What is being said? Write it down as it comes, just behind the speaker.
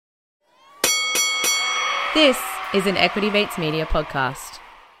This is an Equity Mates Media podcast.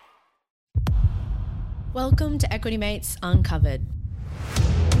 Welcome to Equity Mates Uncovered.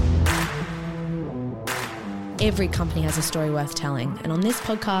 Every company has a story worth telling, and on this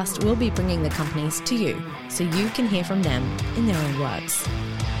podcast, we'll be bringing the companies to you so you can hear from them in their own words.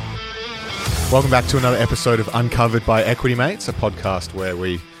 Welcome back to another episode of Uncovered by Equity Mates, a podcast where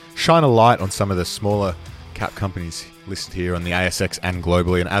we shine a light on some of the smaller cap companies listed here on the ASX and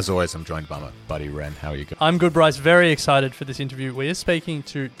globally. And as always, I'm joined by my buddy Ren. How are you going? I'm good, Bryce. Very excited for this interview. We are speaking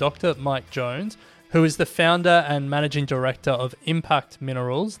to Dr. Mike Jones, who is the founder and managing director of Impact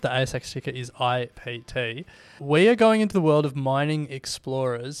Minerals. The ASX ticker is IPT. We are going into the world of mining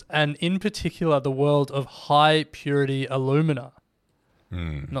explorers, and in particular, the world of high purity alumina.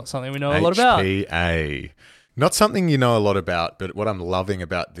 Not something we know a lot about. HPA. Not something you know a lot about, but what I'm loving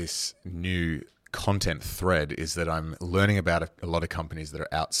about this new content thread is that I'm learning about a lot of companies that are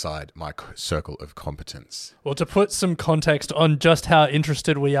outside my circle of competence. Well, to put some context on just how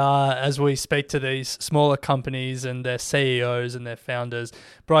interested we are as we speak to these smaller companies and their CEOs and their founders,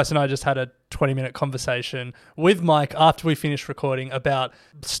 Bryce and I just had a 20-minute conversation with Mike after we finished recording about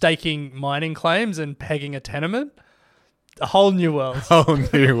staking mining claims and pegging a tenement. A whole new world. Whole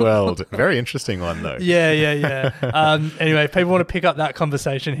new world. Very interesting one, though. Yeah. Anyway, if people want to pick up that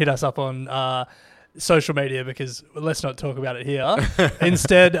conversation, hit us up on social media, because let's not talk about it here.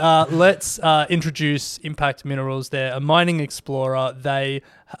 Instead, let's introduce Impact Minerals. They're a mining explorer.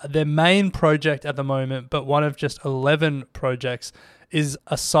 Their main project at the moment, but one of just 11 projects, is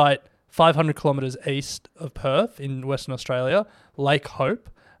a site 500 kilometres east of Perth in Western Australia, Lake Hope.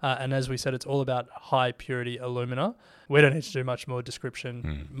 And as we said, it's all about high purity alumina. We don't need to do much more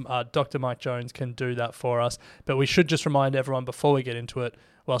description. Dr. Mike Jones can do that for us. But we should just remind everyone before we get into it,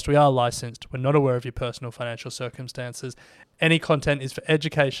 whilst we are licensed, we're not aware of your personal financial circumstances. Any content is for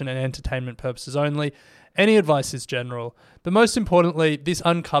education and entertainment purposes only. Any advice is general. But most importantly, this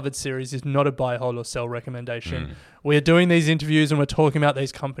Uncovered series is not a buy, hold or sell recommendation. We're doing these interviews and we're talking about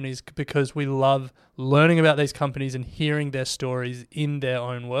these companies because we love learning about these companies and hearing their stories in their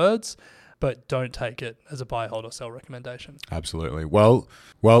own words. But don't take it as a buy, hold or sell recommendation. Absolutely. Well,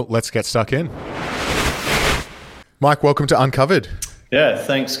 let's get stuck in. Mike, welcome to Uncovered. Yeah,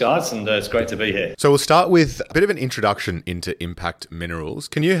 thanks, guys, and it's great to be here. So we'll start with a bit of an introduction into Impact Minerals.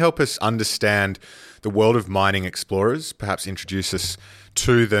 Can you help us understand the world of mining explorers, perhaps introduce us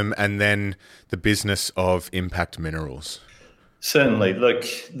to them, and then the business of Impact Minerals? Certainly. Look,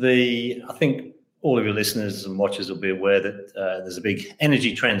 I think all of your listeners and watchers will be aware that there's a big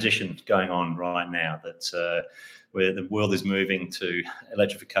energy transition going on right now, that where the world is moving to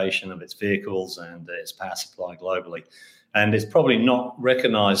electrification of its vehicles and its power supply globally. And it's probably not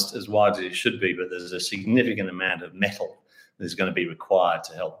recognised as widely as it should be, but there's a significant amount of metal that is going to be required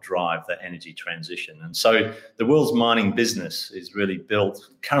to help drive that energy transition. And so the world's mining business is really built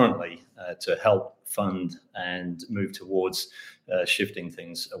currently to help fund and move towards shifting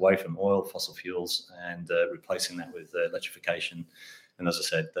things away from oil, fossil fuels, and replacing that with electrification. And as I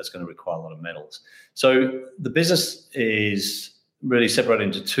said, that's going to require a lot of metals. So the business is really separated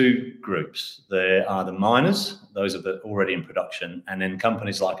into two groups. There are the miners, those are already in production, and then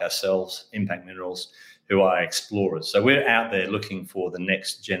companies like ourselves, Impact Minerals, who are explorers. So we're out there looking for the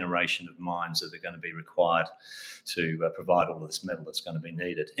next generation of mines that are going to be required to provide all of this metal that's going to be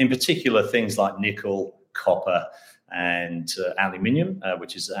needed. In particular, things like nickel, copper, and aluminium,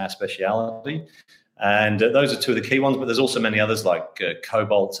 which is our speciality. And those are two of the key ones, but there's also many others like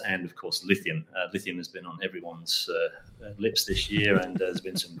cobalt and, of course, lithium. Lithium has been on everyone's lips this year, and there's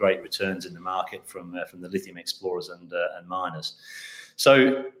been some great returns in the market from the lithium explorers and miners.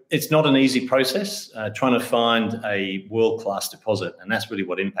 So it's not an easy process trying to find a world-class deposit, and that's really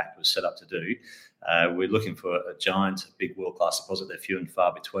what Impact was set up to do. We're looking for a giant, big world-class deposit. They're few and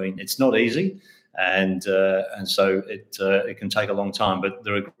far between. It's not easy. And so it can take a long time, but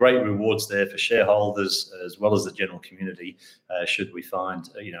there are great rewards there for shareholders as well as the general community should we find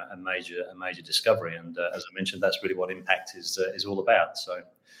a major discovery. And as I mentioned, that's really what Impact is all about. So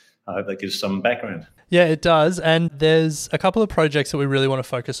I hope that gives some background. Yeah, it does. And there's a couple of projects that we really want to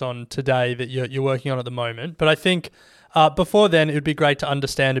focus on today that you're working on at the moment. But I think before then, it would be great to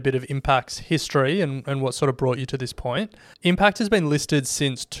understand a bit of Impact's history and what sort of brought you to this point. Impact has been listed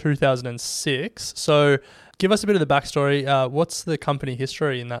since 2006. So give us a bit of the backstory. What's the company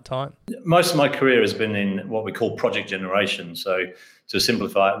history in that time? Most of my career has been in what we call project generation. So to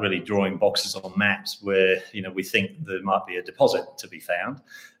simplify it, really drawing boxes on maps where we think there might be a deposit to be found.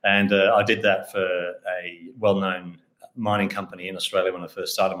 And I did that for a well-known mining company in Australia when I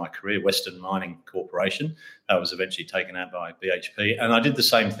first started my career, Western Mining Corporation. Was eventually taken out by BHP. And I did the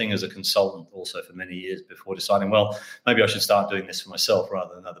same thing as a consultant also for many years before deciding, well, maybe I should start doing this for myself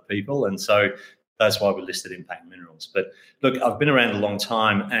rather than other people. And so that's why we listed Impact Minerals. But look, I've been around a long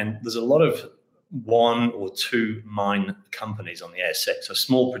time, and there's a lot of one or two mine companies on the ASX, so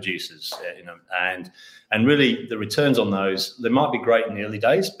small producers, and really the returns on those, they might be great in the early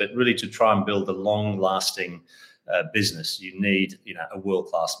days, but really to try and build a long-lasting business, you need a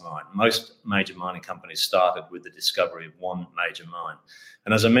world-class mine. Most major mining companies started with the discovery of one major mine.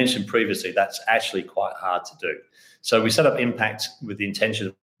 And as I mentioned previously, that's actually quite hard to do. So we set up Impact with the intention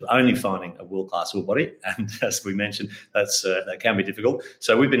of only finding a world-class ore body. And as we mentioned, that can be difficult.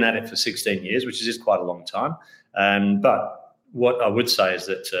 So we've been at it for 16 years, which is quite a long time. But what I would say is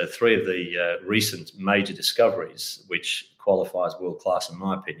that three of the recent major discoveries, which qualifies world-class in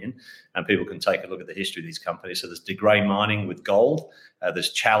my opinion, and people can take a look at the history of these companies. So there's De Grey Mining with gold,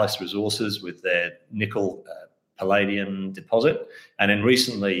 there's Chalice Resources with their nickel palladium deposit, and then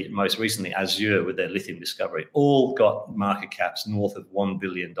most recently Azure with their lithium discovery, all got market caps north of $1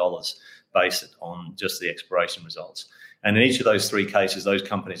 billion based on just the exploration results. And in each of those three cases, those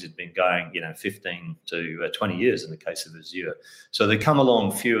companies had been going, 15 to 20 years in the case of Azure. So they come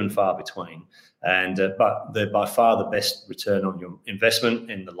along few and far between, but they're by far the best return on your investment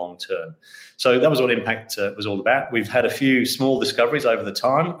in the long term. So that was what Impact was all about. We've had a few small discoveries over the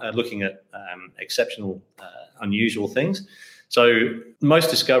time, looking at exceptional, unusual things. So most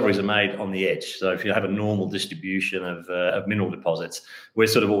discoveries are made on the edge. So if you have a normal distribution of mineral deposits, we're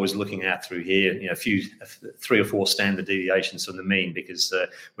sort of always looking out through here, a few 3 or 4 standard deviations from the mean, because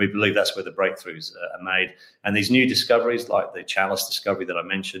we believe that's where the breakthroughs are made. And these new discoveries, like the Chalice discovery that I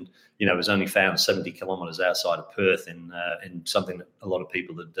mentioned, was only found 70 kilometres outside of Perth in something that a lot of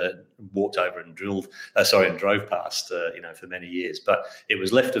people had walked over and drove past, for many years. But it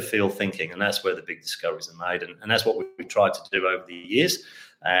was left of field thinking, and that's where the big discoveries are made, and that's what we've tried to do over the years.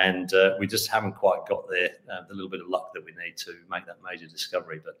 And we just haven't quite got there, the little bit of luck that we need to make that major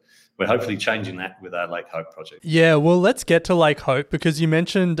discovery. But we're hopefully changing that with our Lake Hope project. Yeah, well, let's get to Lake Hope, because you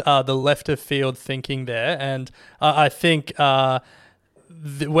mentioned the left of field thinking there. And I think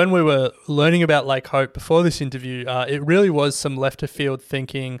when we were learning about Lake Hope before this interview, it really was some left of field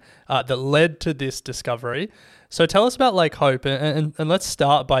thinking that led to this discovery. So tell us about Lake Hope, and let's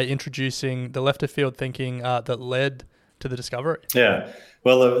start by introducing the left of field thinking that led to the discovery. Yeah,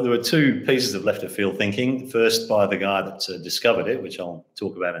 well, there were two pieces of left of field thinking. First, by the guy that discovered it, which I'll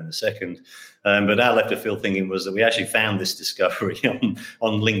talk about in a second. But our left of field thinking was that we actually found this discovery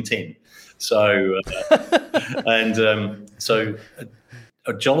on LinkedIn. So, so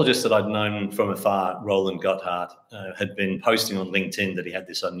a geologist that I'd known from afar, Roland Gotthard, had been posting on LinkedIn that he had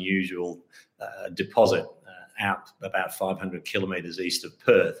this unusual deposit out about 500 kilometres east of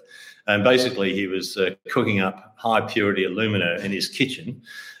Perth. And basically he was cooking up high purity alumina in his kitchen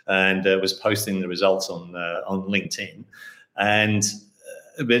and was posting the results on LinkedIn. And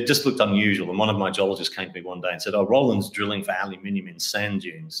it just looked unusual. And one of my geologists came to me one day and said, Roland's drilling for aluminium in sand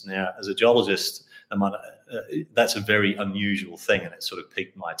dunes. Now, as a geologist, that's a very unusual thing, and it sort of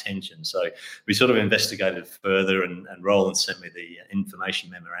piqued my attention. So we sort of investigated further, and Roland sent me the information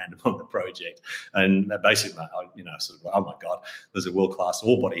memorandum on the project. And basically, sort of, oh my God, there's a world-class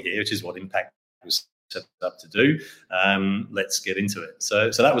ore body here, which is what Impact was set up to do. Let's get into it. So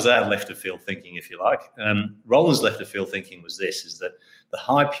that was our left of field thinking, if you like. Roland's left of field thinking was this, is that the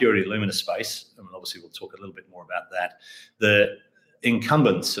high purity alumina space, and obviously we'll talk a little bit more about that, the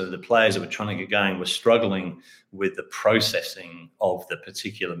incumbents, so the players that were trying to get going, were struggling with the processing of the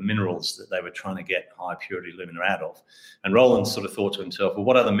particular minerals that they were trying to get high purity alumina out of. And Roland sort of thought to himself, well,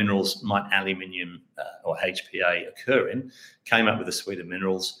 what other minerals might aluminium or HPA occur in? Came up with a suite of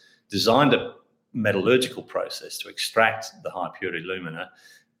minerals, designed a metallurgical process to extract the high purity alumina,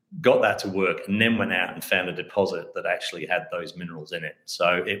 got that to work, and then went out and found a deposit that actually had those minerals in it.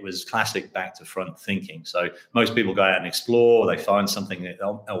 So it was classic back to front thinking. So most people go out and explore, they find something,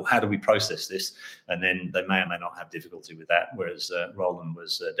 how do we process this? And then they may or may not have difficulty with that, whereas Roland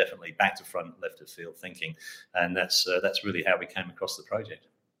was definitely back to front, left of field thinking. And that's really how we came across the project.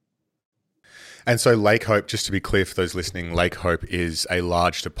 And so Lake Hope, just to be clear for those listening, Lake Hope is a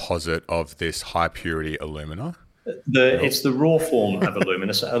large deposit of this high purity alumina? It's the raw form of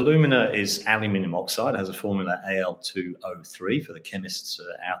alumina. So alumina is aluminium oxide, has a formula Al2O3 for the chemists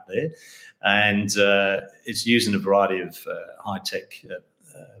out there. And it's used in a variety of high-tech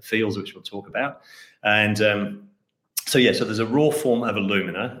fields, which we'll talk about. And so there's a raw form of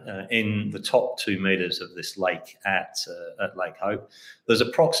alumina in the top 2 meters of this lake at Lake Hope. There's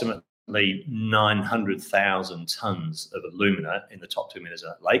approximately approximately 900,000 tonnes of alumina in the top 2 meters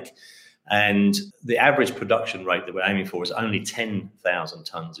of that lake. And the average production rate that we're aiming for is only 10,000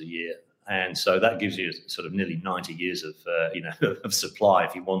 tonnes a year. And so that gives you sort of nearly 90 years of, of supply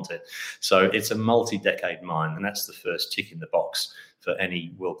if you want it. So it's a multi-decade mine, and that's the first tick in the box for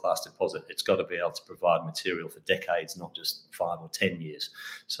any world-class deposit. It's got to be able to provide material for decades, not just 5 or 10 years.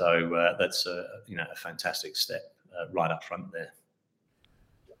 So that's a fantastic step right up front there.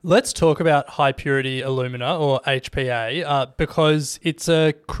 Let's talk about high purity alumina, or HPA, because it's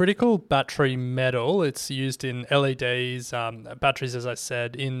a critical battery metal. It's used in LEDs, batteries, as I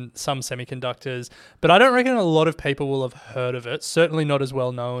said, in some semiconductors. But I don't reckon a lot of people will have heard of it, certainly not as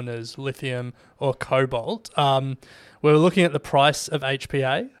well known as lithium or cobalt. We're looking at the price of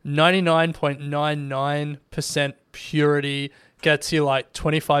HPA, 99.99% purity, gets you like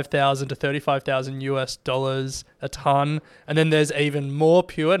 $25,000 to $35,000 a ton. And then there's even more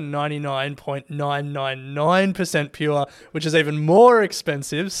pure, 99.999% pure, which is even more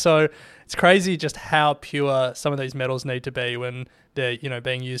expensive. So it's crazy just how pure some of these metals need to be when they're,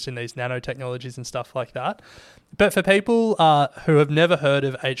 being used in these nanotechnologies and stuff like that. But for people who have never heard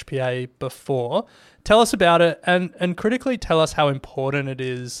of HPA before, tell us about it and critically tell us how important it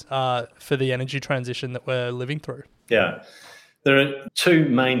is for the energy transition that we're living through. Yeah. There are two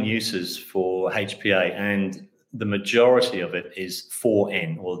main uses for HPA, and the majority of it is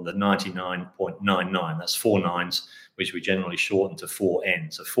 4N, or the 99.99. That's 4 nines, which we generally shorten to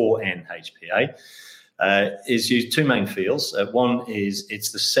 4N. So 4N HPA is used two main fields. One is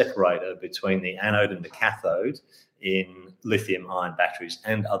it's the separator between the anode and the cathode in lithium-ion batteries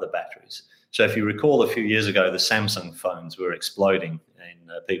and other batteries. So if you recall, a few years ago, the Samsung phones were exploding in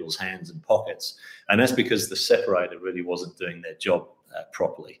people's hands and pockets. And that's because the separator really wasn't doing their job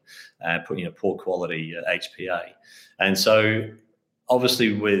properly, putting a poor quality HPA. And so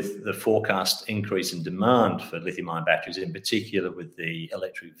obviously with the forecast increase in demand for lithium-ion batteries, in particular with the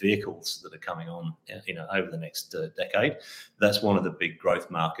electric vehicles that are coming on over the next decade, that's one of the big growth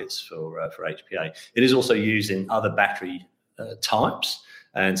markets for HPA. It is also used in other battery types,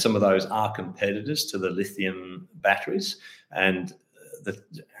 and some of those are competitors to the lithium batteries. And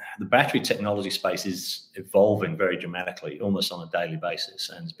the battery technology space is evolving very dramatically, almost on a daily basis,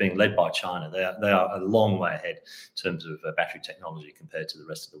 and it's being led by China. They are a long way ahead in terms of battery technology compared to the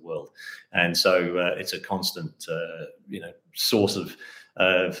rest of the world. And so it's a constant, source of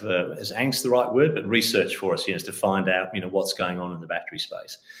is angst the right word, but research for us, is to find out, what's going on in the battery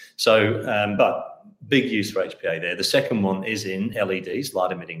space. So, but big use for HPA there. The second one is in LEDs,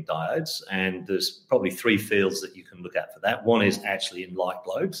 light emitting diodes, and there's probably three fields that you can look at for that. One is actually in light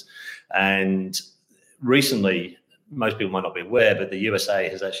globes, and recently, most people might not be aware, but the USA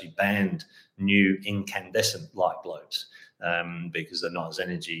has actually banned new incandescent light globes because they're not as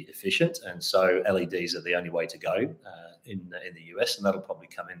energy efficient, and so LEDs are the only way to go in the US, and that'll probably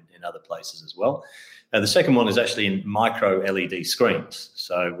come in other places as well. The second one is actually in micro LED screens.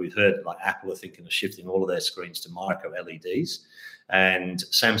 So we've heard like Apple are thinking of shifting all of their screens to micro LEDs, and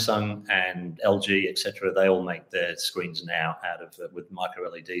Samsung and LG, etc. They all make their screens now out of with micro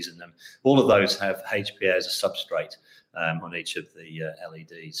LEDs in them. All of those have HPA as a substrate on each of the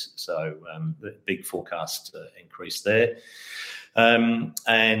LEDs. So the big forecast increase there. And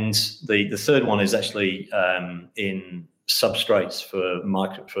the third one is actually in substrates for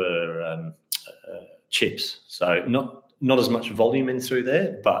chips. So not as much volume in through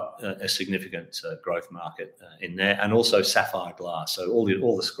there, but a significant growth market in there, and also sapphire glass. So all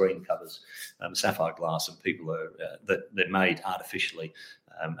the screen covers sapphire glass, and people are they're made artificially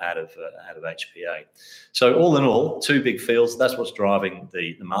out of HPA. So all in all, two big fields. That's what's driving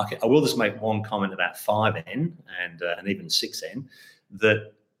the market. I will just make one comment about 5N and even 6N,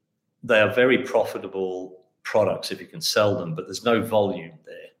 that they are very profitable products if you can sell them, but there's no volume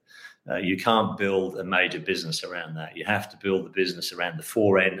there. You can't build a major business around that. You have to build the business around the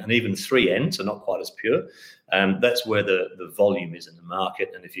 4N and even 3N, so not quite as pure. That's where the volume is in the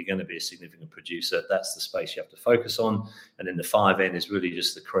market. And if you're going to be a significant producer, that's the space you have to focus on. And then the 5N is really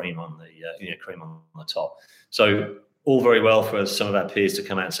just the cream on the top. So all very well for some of our peers to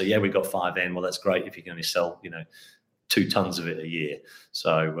come out and say, yeah, we've got 5N. Well, that's great if you can only sell, 2 tons of it a year.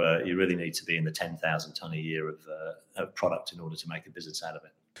 So you really need to be in the 10,000 ton a year of product in order to make a business out of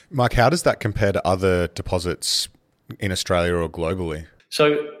it. Mike, how does that compare to other deposits in Australia or globally?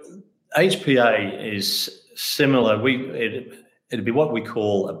 So HPA is similar. It'd be what we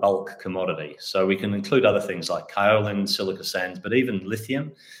call a bulk commodity. So we can include other things like kaolin, silica sands, but even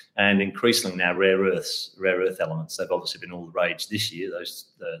lithium and increasingly now rare earth elements. They've obviously been all the rage this year,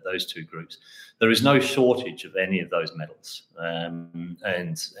 those two groups. There is no shortage of any of those metals,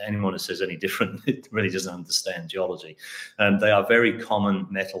 and anyone who says any different it really doesn't understand geology. They are very common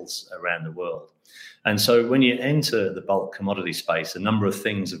metals around the world. And so when you enter the bulk commodity space, a number of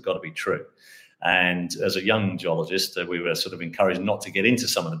things have got to be true. And as a young geologist, we were sort of encouraged not to get into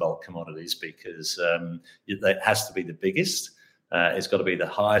some of the bulk commodities because it has to be the biggest, it's got to be the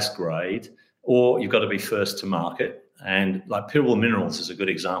highest grade, or you've got to be first to market. And like Pilbara Minerals is a good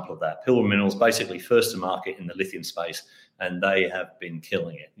example of that. Pilbara Minerals basically first to market in the lithium space, and they have been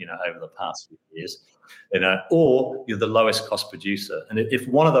killing it, over the past few years. Or you're the lowest cost producer. And if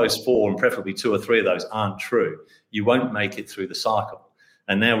one of those four, and preferably two or three of those, aren't true, you won't make it through the cycle.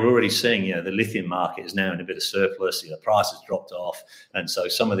 And now we're already seeing, the lithium market is now in a bit of surplus. The price has dropped off, and so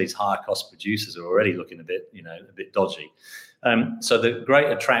some of these higher cost producers are already looking a bit dodgy. So the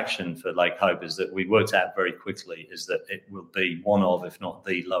great attraction for Lake Hope is that we worked out very quickly is that it will be one of, if not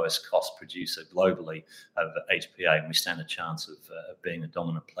the lowest cost producer globally of HPA, and we stand a chance of being a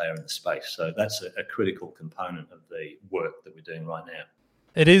dominant player in the space. So that's a critical component of the work that we're doing right now.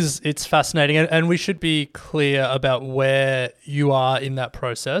 It's fascinating, and we should be clear about where you are in that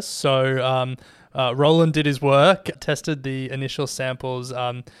process. So Roland did his work, tested the initial samples.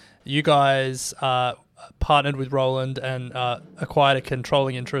 You guys partnered with Roland and acquired a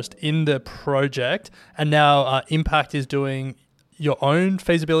controlling interest in the project, and now Impact is doing your own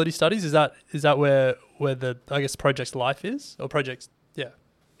feasibility studies. Is that where the, I guess, project's life is, or projects? Yeah,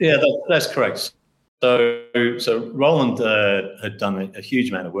 that's correct. So Roland had done a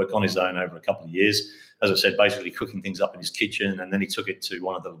huge amount of work on his own over a couple of years. As I said, basically cooking things up in his kitchen, and then he took it to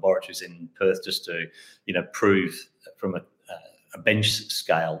one of the laboratories in Perth just to, prove from a bench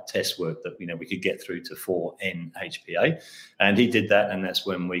scale test work that we could get through to 4N HPA, and he did that, and that's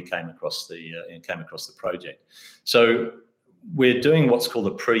when we came across the project. So we're doing what's called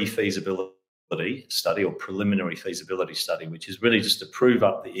a pre-feasibility study or preliminary feasibility study, which is really just to prove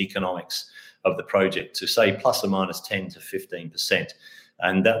up the economics of the project to say plus or minus 10 to 15%.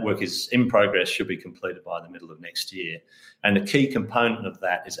 And that work is in progress, should be completed by the middle of next year. And a key component of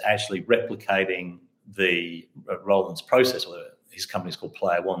that is actually replicating the Roland's process, or his company's called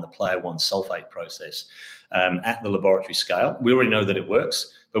Player One, the Player One sulfate process, at the laboratory scale. We already know that it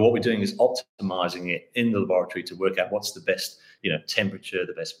works, but what we're doing is optimizing it in the laboratory to work out what's the best temperature,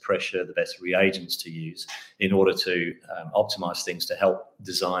 the best pressure, the best reagents to use in order to optimize things to help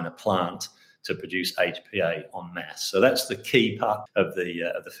design a plant to produce HPA en masse. So that's the key part of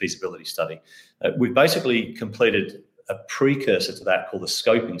the feasibility study. We've basically completed a precursor to that called the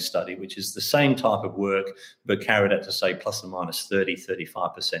scoping study, which is the same type of work but carried out to say plus or minus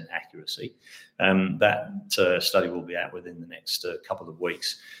 35% accuracy. That study will be out within the next couple of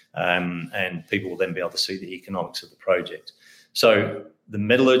weeks, and people will then be able to see the economics of the project. So the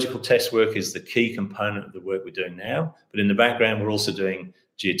metallurgical test work is the key component of the work we're doing now, but in the background we're also doing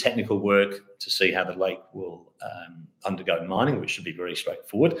geotechnical work to see how the lake will undergo mining, which should be very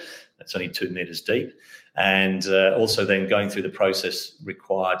straightforward. It's only 2 meters deep. And also then going through the process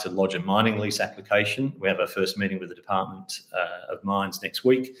required to lodge a mining lease application. We have our first meeting with the Department of Mines next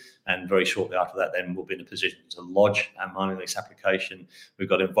week, and very shortly after that then we'll be in a position to lodge our mining lease application. We've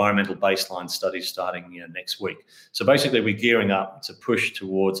got environmental baseline studies starting next week. So basically we're gearing up to push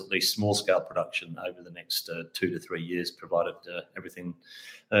towards at least small-scale production over the next 2 to 3 years, provided everything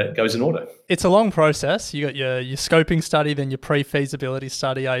goes in order. It's a long process. You got your scoping study, then your pre-feasibility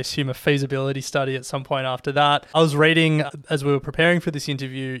study, I assume a feasibility study at some point after that. I was reading, as we were preparing for this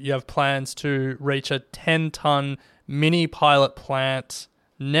interview, you have plans to reach a 10-ton mini pilot plant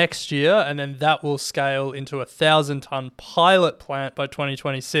next year, and then that will scale into a 1,000-ton pilot plant by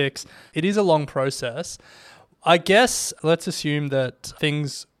 2026. It is a long process. I guess let's assume that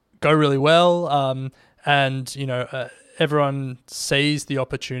things go really well, and everyone sees the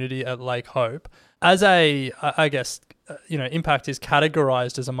opportunity at Lake Hope. As Impact is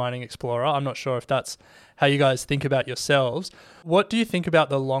categorized as a mining explorer. I'm not sure if that's how you guys think about yourselves. What do you think about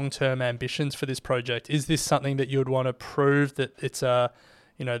the long-term ambitions for this project? Is this something that you would want to prove that it's the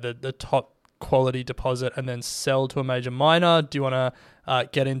top quality deposit and then sell to a major miner? Do you want to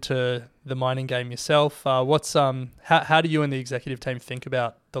get into the mining game yourself? How do you and the executive team think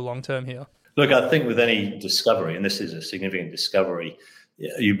about the long term here? Look, I think with any discovery, and this is a significant discovery,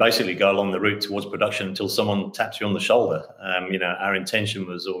 you basically go along the route towards production until someone taps you on the shoulder. Our intention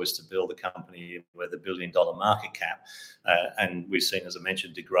was always to build a company with $1 billion market cap, and we've seen, as I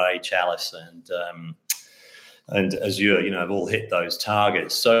mentioned, De Grey, Chalice, and Azure, have all hit those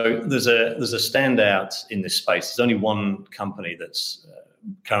targets. So there's a standout in this space. There's only one company that's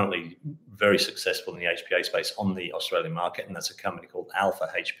currently very successful in the HPA space on the Australian market, and that's a company called Alpha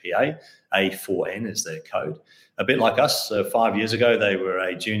HPA. A4N is their code. A bit like us, 5 years ago, they were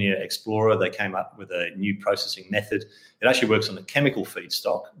a junior explorer. They came up with a new processing method. It actually works on a chemical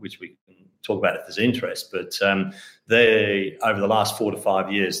feedstock, which we can talk about if there's interest. But they, over the last 4 to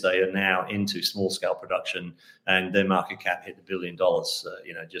 5 years, they are now into small-scale production, and their market cap hit $1 billion,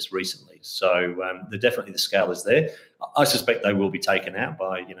 just recently. So definitely the scale is there. I suspect they will be taken out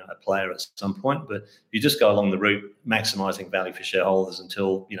by a player at some point, but you just go along the route maximising value for shareholders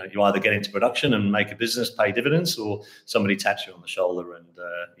until you either get into production and make a business, pay dividends, or somebody taps you on the shoulder and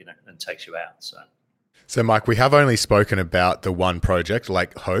takes you out. So, Mike, we have only spoken about the one project,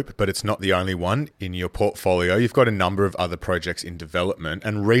 Lake Hope, but it's not the only one in your portfolio. You've got a number of other projects in development,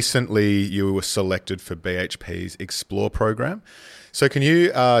 and recently you were selected for BHP's Explore program. So can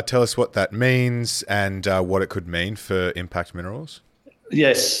you tell us what that means and what it could mean for Impact Minerals?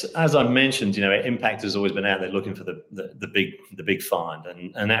 Yes, as I mentioned, Impact has always been out there looking for the big find,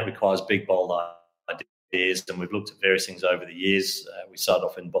 and that requires big, bold ideas. And we've looked at various things over the years. We started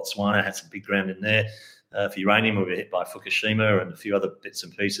off in Botswana, had some big ground in there for uranium. We were hit by Fukushima and a few other bits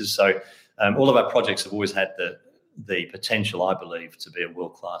and pieces. So all of our projects have always had the potential, I believe, to be a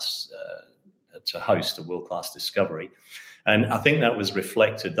world-class, to host a world-class discovery. And I think that was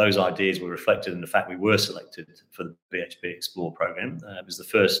reflected, those ideas were reflected in the fact we were selected for the BHP Explore program. It was the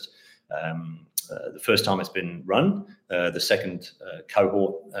first time it's been run. The second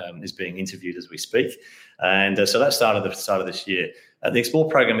cohort is being interviewed as we speak. And so that started at the start of this year. The Explore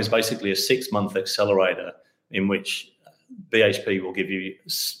program is basically a 6-month accelerator in which BHP will give you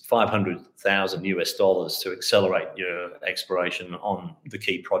 $500,000 to accelerate your exploration on the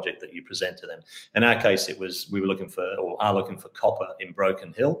key project that you present to them. In our case, we were looking for copper in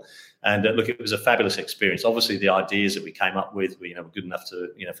Broken Hill, and it was a fabulous experience. Obviously, the ideas that we came up with were good enough to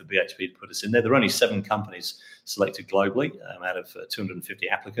for BHP to put us in there. There were only 7 companies selected globally out of 250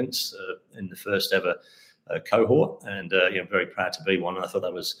 applicants in the first ever cohort, and very proud to be one. And I thought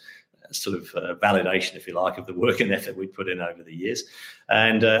that was sort of validation, if you like, of the work and effort we put in over the years.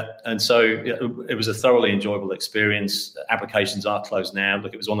 And so it was a thoroughly enjoyable experience. Applications are closed now.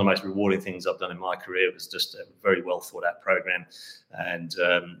 Look, it was one of the most rewarding things I've done in my career. It was just a very well thought out program. And,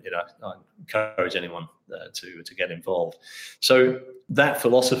 I encourage anyone to get involved. So that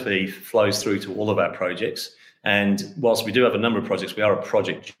philosophy flows through to all of our projects. And whilst we do have a number of projects, we are a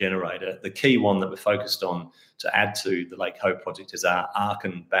project generator. The key one that we're focused on to add to the Lake Hope project is our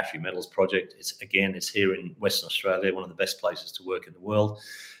Arkan Battery Metals project. It's here in Western Australia, one of the best places to work in the world.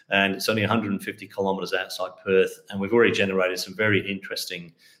 And it's only 150 kilometres outside Perth. And we've already generated some very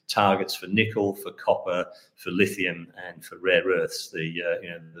interesting targets for nickel, for copper, for lithium, and for rare earths, the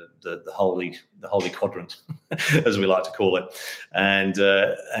holy quadrant, as we like to call it.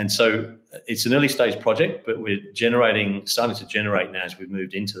 And so it's an early stage project, but we're starting to generate now, as we've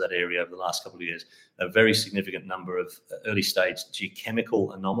moved into that area over the last couple of years, a very significant number of early stage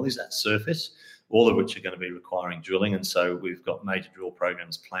geochemical anomalies at surface, all of which are going to be requiring drilling. And so we've got major drill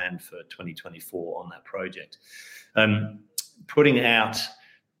programs planned for 2024 on that project. Putting out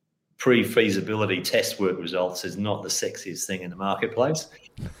pre-feasibility test work results is not the sexiest thing in the marketplace,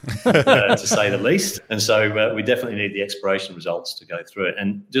 to say the least. And so we definitely need the exploration results to go through it.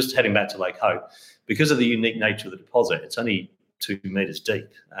 And just heading back to Lake Hope, because of the unique nature of the deposit, it's only 2 meters deep.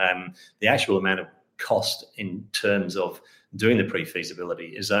 The actual amount of cost in terms of doing the pre-feasibility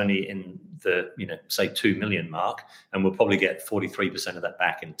is only in the, say 2 million mark, and we'll probably get 43% of that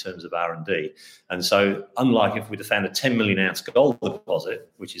back in terms of R&D. And so unlike if we'd have found a 10 million ounce gold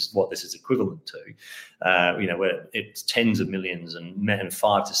deposit, which is what this is equivalent to, where it's tens of millions and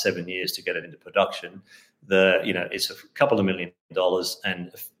 5 to 7 years to get it into production, it's a couple of $1 million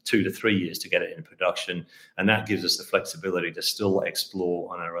and 2 to 3 years to get it in production. And that gives us the flexibility to still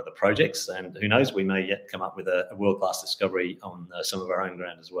explore on our other projects. And who knows, we may yet come up with a world-class discovery on some of our own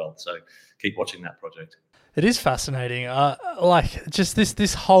ground as well. So keep watching that project. It is fascinating. Just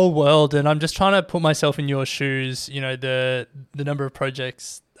this whole world, and I'm just trying to put myself in your shoes, the number of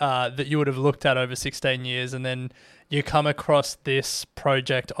projects that you would have looked at over 16 years, and then you come across this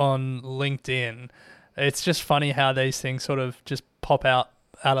project on LinkedIn. It's just funny how these things sort of just pop out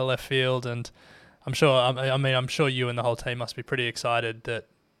of left field, and I'm sure you and the whole team must be pretty excited that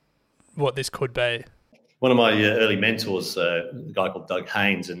what this could be. One of my early mentors, a guy called Doug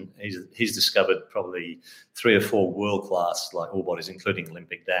Haynes, and he's discovered probably 3 or 4 world-class ore bodies, including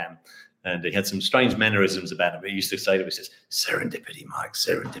Olympic Dam. And he had some strange mannerisms about him. He used to say to me, he says, serendipity, Mike,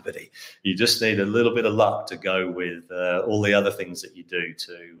 serendipity. You just need a little bit of luck to go with all the other things that you do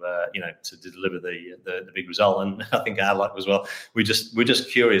to deliver the big result. And I think our luck as well. We're just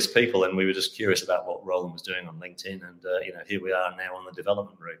curious people, and we were just curious about what Roland was doing on LinkedIn. And, here we are now on the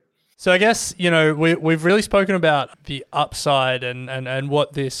development route. So I guess, we've really spoken about the upside and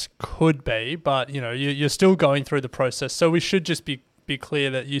what this could be, but, you're still going through the process. So we should just be clear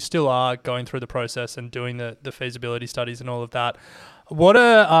that you still are going through the process and doing the feasibility studies and all of that. What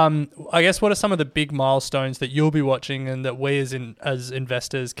are some of the big milestones that you'll be watching and that we as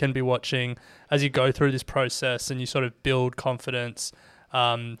investors can be watching as you go through this process and you sort of build confidence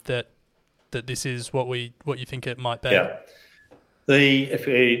that this is what you think it might be? Yeah.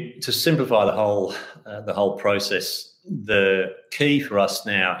 To simplify the whole process, the key for us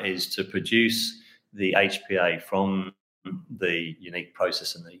now is to produce the HPA from the unique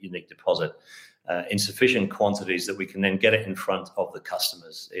process and the unique deposit in sufficient quantities that we can then get it in front of the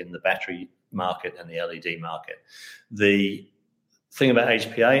customers in the battery market and the LED market. The thing about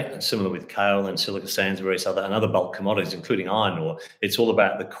HPA, similar with coal and silica sands, various other bulk commodities, including iron ore, it's all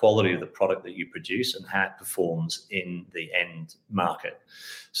about the quality of the product that you produce and how it performs in the end market.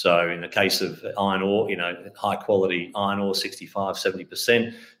 So in the case of iron ore, high quality iron ore, 65,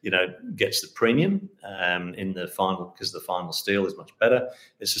 70%, gets the premium in the final, because the final steel is much better.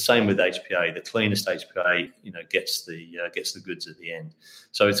 It's the same with HPA. The cleanest HPA, gets the goods at the end.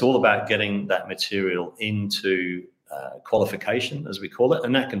 So it's all about getting that material into qualification, as we call it,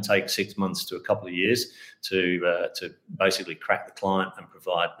 and that can take 6 months to a couple of years to basically crack the client and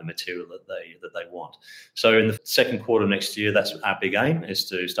provide the material that they want. So in the second quarter of next year, that's our big aim, is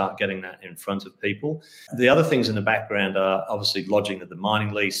to start getting that in front of people. The other things in the background are obviously lodging of the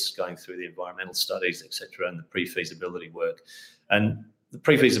mining lease, going through the environmental studies, etc., and the pre-feasibility work. And the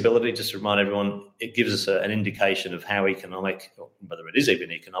pre-feasibility, just to remind everyone, it gives us an indication of how economic, or whether it is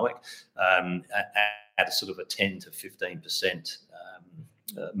even economic, at a sort of a 10 to 15%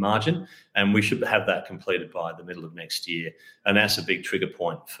 margin, and we should have that completed by the middle of next year. And that's a big trigger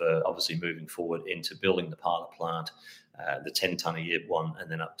point for obviously moving forward into building the pilot plant, the 10 tonne a year one, and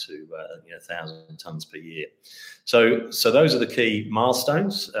then up to 1,000 tonnes per year. So those are the key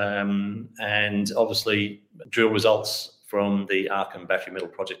milestones, and obviously drill results from the Arkham battery metal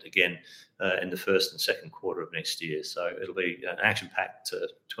project again in the first and second quarter of next year. So it'll be an action-packed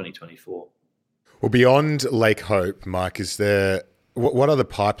 2024. Well, beyond Lake Hope, Mike, is there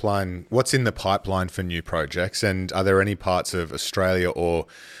what's in the pipeline for new projects, and are there any parts of Australia or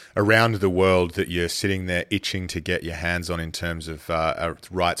around the world that you're sitting there itching to get your hands on in terms of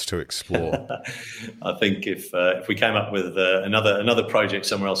rights to explore? I think if we came up with another project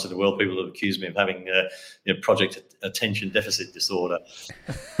somewhere else in the world, people would accuse me of having project attention deficit disorder.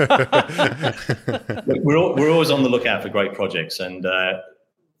 We're always on the lookout for great projects, and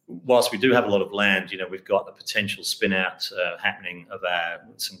whilst we do have a lot of land, we've got a potential spin out happening of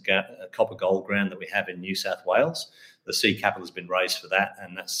some copper gold ground that we have in New South Wales. The seed capital has been raised for that,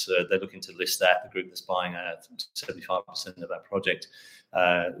 and that's they're looking to list that. The group that's buying 75% of our project,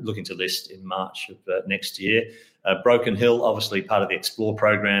 looking to list in March of next year. Broken Hill, obviously part of the Explore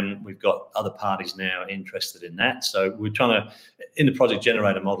program. We've got other parties now interested in that. So we're trying to, in the project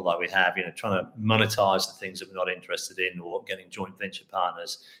generator model that we have, trying to monetize the things that we're not interested in, or getting joint venture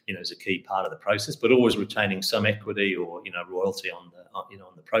partners, is a key part of the process, but always retaining some equity or, royalty on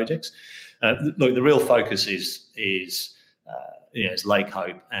the projects. Look, the real focus is Lake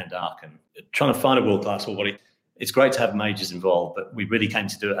Hope and Arkham. Trying to find a world-class ore body. It's great to have majors involved, but we really came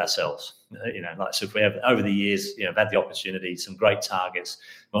to do it ourselves. So if we have over the years, had the opportunity, some great targets.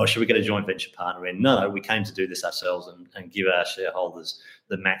 Well, should we get a joint venture partner in? No, we came to do this ourselves and give our shareholders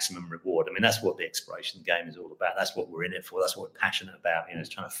the maximum reward. I mean, that's what the exploration game is all about. That's what we're in it for. That's what we're passionate about. Is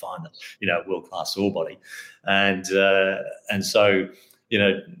trying to find a world-class ore body, and so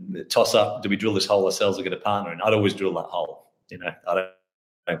toss up. Do we drill this hole ourselves or get a partner? And I'd always drill that hole. I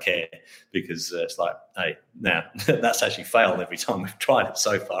don't care, because it's like, hey, now that's actually failed every time we've tried it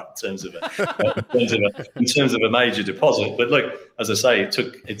so far in terms of a major deposit. But look, as I say, it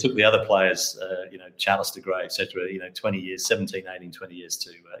took the other players, Chalice de Grey, etc., 20 years, 17, 18, 20 years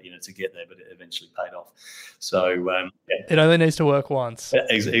to get there, but it eventually paid off. So it only needs to work once.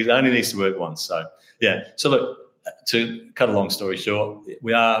 It only needs to work once. So yeah. So look, to cut a long story short,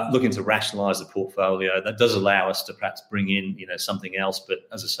 we are looking to rationalise the portfolio. That does allow us to perhaps bring in, something else. But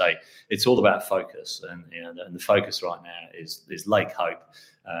as I say, it's all about focus, and the focus right now is Lake Hope.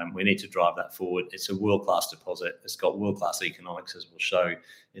 We need to drive that forward. It's a world-class deposit. It's got world-class economics, as we'll show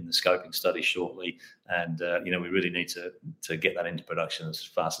in the scoping study shortly. And we really need to get that into production as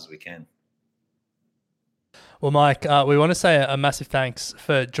fast as we can. Well, Mike, we want to say a massive thanks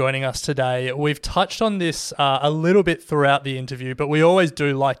for joining us today. We've touched on this a little bit throughout the interview, but we always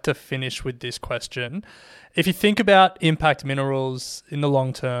do like to finish with this question. If you think about Impact Minerals in the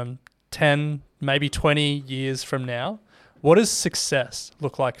long term, 10, maybe 20 years from now, what does success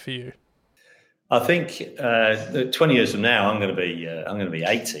look like for you? I think 20 years from now, I'm going to be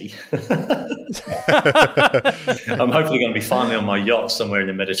 80. I'm hopefully going to be finally on my yacht somewhere in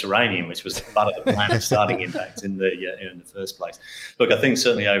the Mediterranean, which was part of the plan of starting Impact in the first place. Look, I think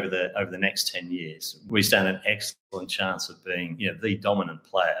certainly over the next 10 years, we stand an excellent chance of being the dominant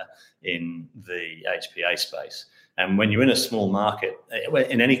player in the HPA space. And when you're in a small market,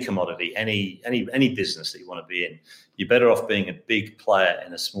 in any commodity, any business that you want to be in, you're better off being a big player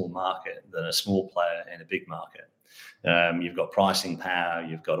in a small market than a small player in a big market. You've got pricing power,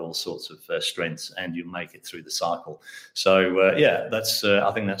 you've got all sorts of strengths, and you'll make it through the cycle. So,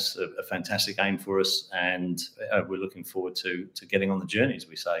 I think that's a fantastic aim for us, and we're looking forward to getting on the journey, as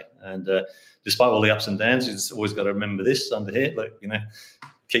we say. And despite all the ups and downs, you've always got to remember this under here. Look,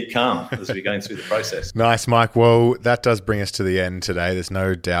 keep calm as we're going through the process. Nice, Mike. Well, that does bring us to the end today. There's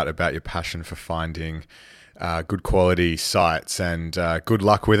no doubt about your passion for finding good quality sites, and good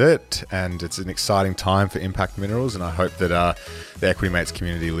luck with it. And it's an exciting time for Impact Minerals, and I hope that the Equity Mates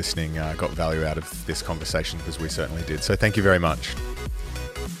community listening got value out of this conversation, because we certainly did. So thank you very much.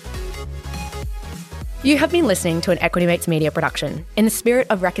 You have been listening to an Equity Mates Media production. In the spirit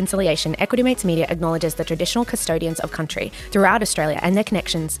of reconciliation, Equity Mates Media acknowledges the traditional custodians of country throughout Australia and their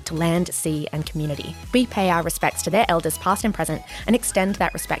connections to land, sea and community. We pay our respects to their elders past and present, and extend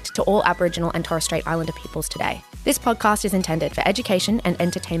that respect to all Aboriginal and Torres Strait Islander peoples today. This podcast is intended for education and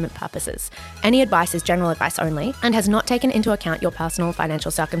entertainment purposes. Any advice is general advice only and has not taken into account your personal financial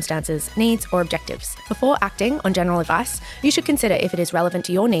circumstances, needs or objectives. Before acting on general advice, you should consider if it is relevant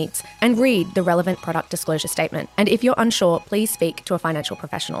to your needs and read the relevant product disclosure statement. And if you're unsure, please speak to a financial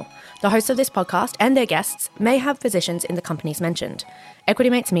professional. The hosts of this podcast and their guests may have positions in the companies mentioned. Equity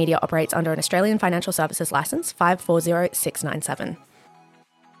Mates Media operates under an Australian Financial Services Licence 540697.